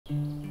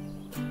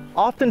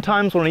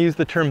Oftentimes when I use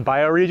the term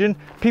bioregion,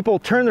 people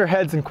turn their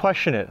heads and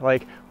question it,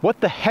 like, what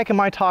the heck am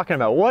I talking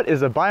about? What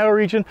is a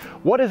bioregion?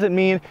 What does it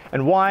mean?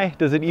 And why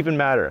does it even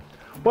matter?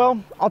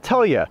 Well, I'll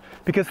tell you,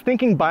 because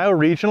thinking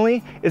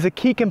bioregionally is a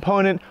key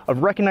component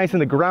of recognizing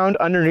the ground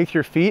underneath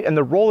your feet and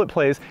the role it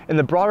plays in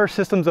the broader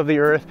systems of the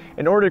Earth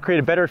in order to create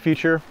a better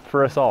future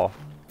for us all.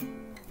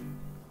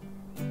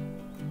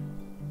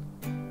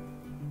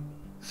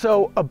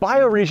 So a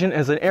bioregion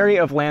is an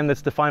area of land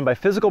that's defined by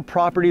physical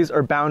properties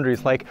or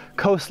boundaries like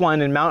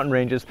coastline and mountain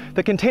ranges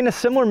that contain a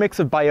similar mix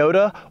of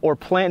biota or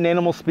plant and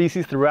animal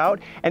species throughout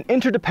and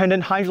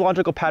interdependent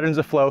hydrological patterns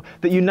of flow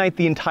that unite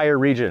the entire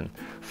region.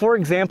 For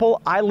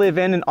example, I live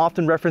in and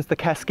often reference the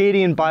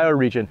Cascadian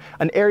bioregion,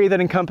 an area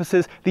that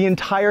encompasses the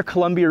entire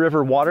Columbia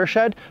River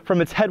watershed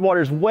from its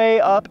headwaters way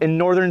up in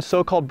northern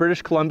so-called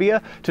British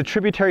Columbia to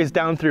tributaries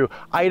down through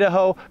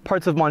Idaho,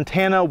 parts of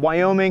Montana,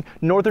 Wyoming,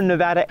 northern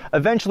Nevada,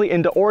 eventually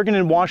into Oregon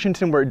and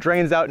Washington where it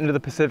drains out into the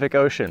Pacific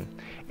Ocean.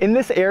 In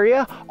this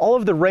area, all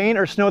of the rain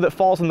or snow that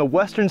falls on the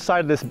western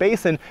side of this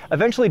basin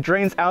eventually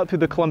drains out through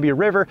the Columbia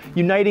River,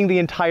 uniting the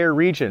entire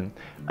region.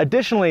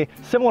 Additionally,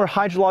 similar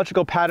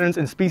hydrological patterns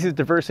and species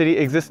diversity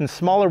exist in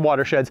smaller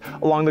watersheds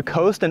along the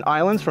coast and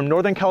islands from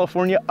Northern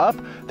California up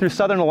through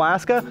southern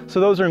Alaska, so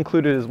those are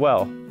included as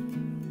well.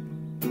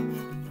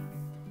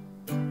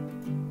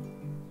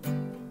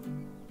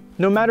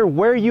 No matter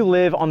where you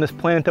live on this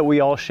planet that we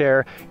all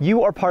share,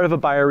 you are part of a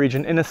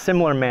bioregion in a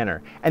similar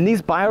manner. And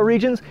these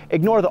bioregions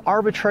ignore the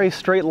arbitrary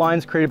straight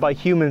lines created by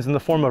humans in the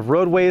form of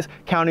roadways,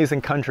 counties,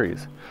 and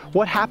countries.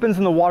 What happens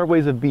in the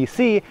waterways of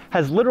BC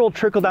has literal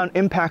trickle-down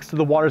impacts to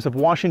the waters of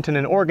Washington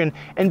and Oregon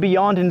and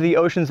beyond into the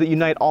oceans that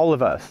unite all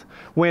of us.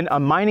 When a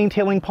mining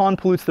tailing pond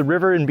pollutes the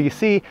river in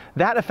BC,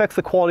 that affects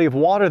the quality of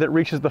water that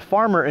reaches the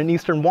farmer in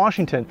eastern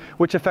Washington,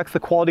 which affects the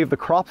quality of the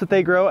crops that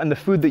they grow and the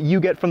food that you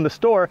get from the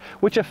store,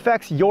 which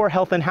affects your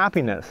health and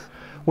happiness.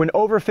 When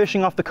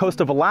overfishing off the coast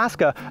of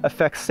Alaska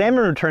affects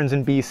salmon returns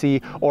in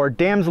BC, or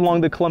dams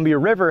along the Columbia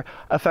River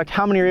affect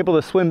how many are able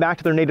to swim back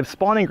to their native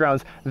spawning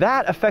grounds,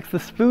 that affects the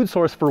food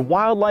source for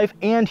wildlife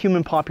and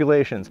human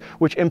populations,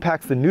 which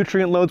impacts the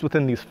nutrient loads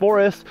within these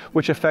forests,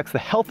 which affects the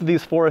health of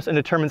these forests and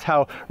determines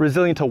how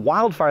resilient to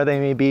wildfire they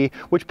may be,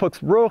 which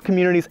puts rural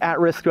communities at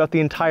risk throughout the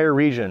entire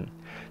region.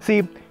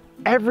 See,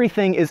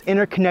 everything is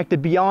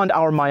interconnected beyond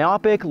our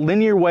myopic,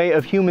 linear way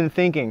of human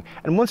thinking,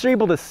 and once you're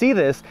able to see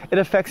this, it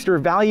affects your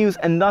values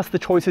and thus the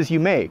choices you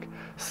make.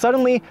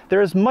 Suddenly,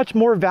 there is much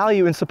more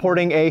value in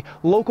supporting a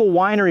local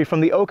winery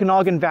from the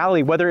Okanagan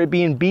Valley, whether it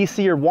be in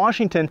BC or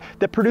Washington,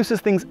 that produces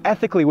things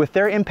ethically with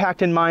their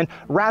impact in mind,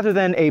 rather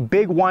than a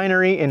big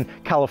winery in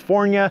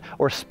California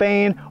or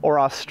Spain or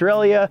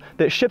Australia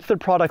that ships their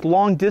product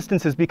long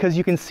distances because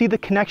you can see the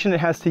connection it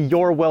has to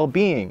your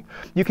well-being.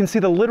 You can see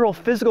the literal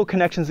physical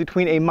connections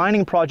between a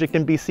mining project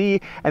in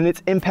BC and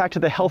its impact to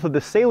the health of the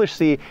Salish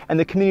Sea and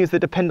the communities that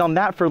depend on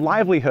that for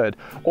livelihood,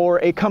 or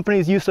a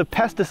company's use of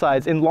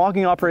pesticides in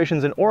logging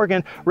operations in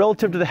Oregon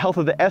relative to the health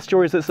of the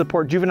estuaries that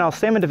support juvenile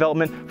salmon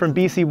development from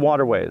BC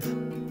waterways.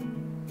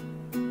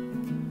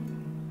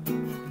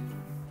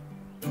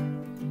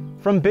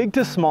 From big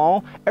to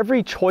small,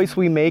 every choice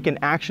we make and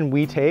action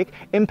we take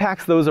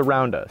impacts those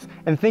around us.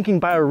 And thinking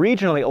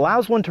bioregionally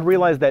allows one to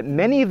realize that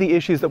many of the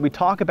issues that we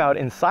talk about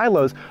in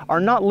silos are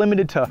not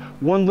limited to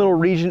one little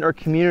region or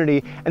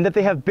community, and that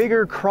they have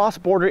bigger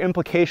cross-border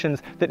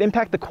implications that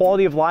impact the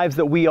quality of lives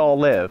that we all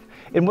live.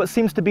 In what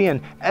seems to be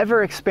an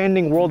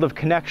ever-expanding world of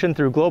connection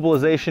through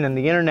globalization and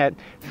the internet,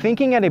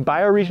 thinking at a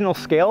bioregional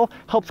scale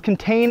helps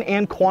contain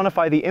and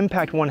quantify the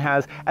impact one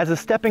has as a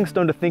stepping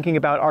stone to thinking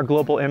about our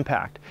global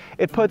impact.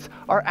 It puts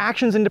our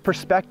actions into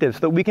perspective so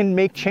that we can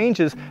make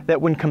changes that,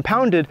 when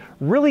compounded,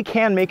 really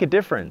can make a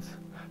difference.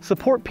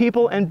 Support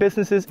people and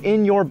businesses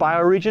in your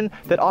bioregion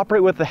that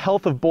operate with the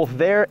health of both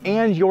their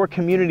and your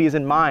communities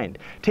in mind.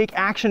 Take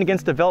action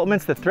against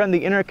developments that threaten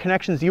the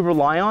interconnections you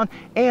rely on,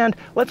 and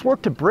let's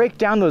work to break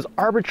down those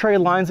arbitrary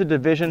lines of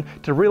division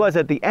to realize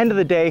at the end of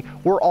the day,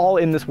 we're all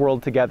in this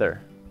world together.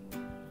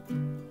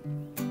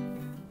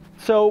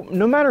 So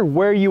no matter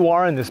where you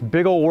are in this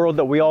big old world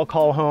that we all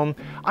call home,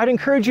 I'd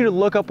encourage you to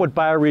look up what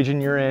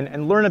bioregion you're in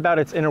and learn about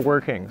its inner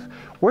workings.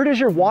 Where does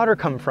your water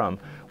come from?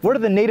 What are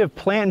the native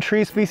plant and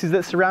tree species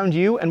that surround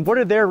you, and what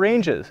are their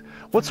ranges?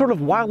 What sort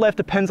of wildlife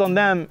depends on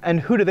them, and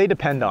who do they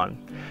depend on?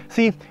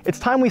 See, it's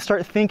time we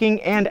start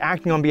thinking and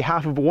acting on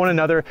behalf of one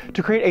another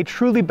to create a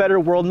truly better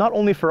world, not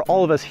only for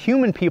all of us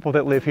human people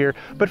that live here,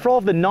 but for all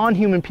of the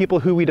non-human people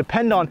who we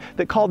depend on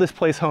that call this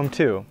place home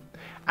too.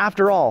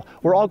 After all,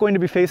 we're all going to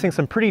be facing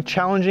some pretty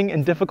challenging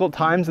and difficult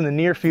times in the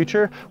near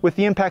future with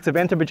the impacts of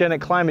anthropogenic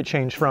climate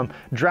change, from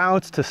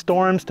droughts to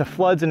storms to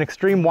floods and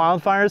extreme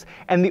wildfires,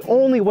 and the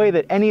only way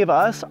that any of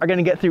us are going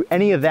to get through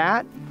any of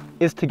that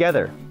is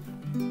together.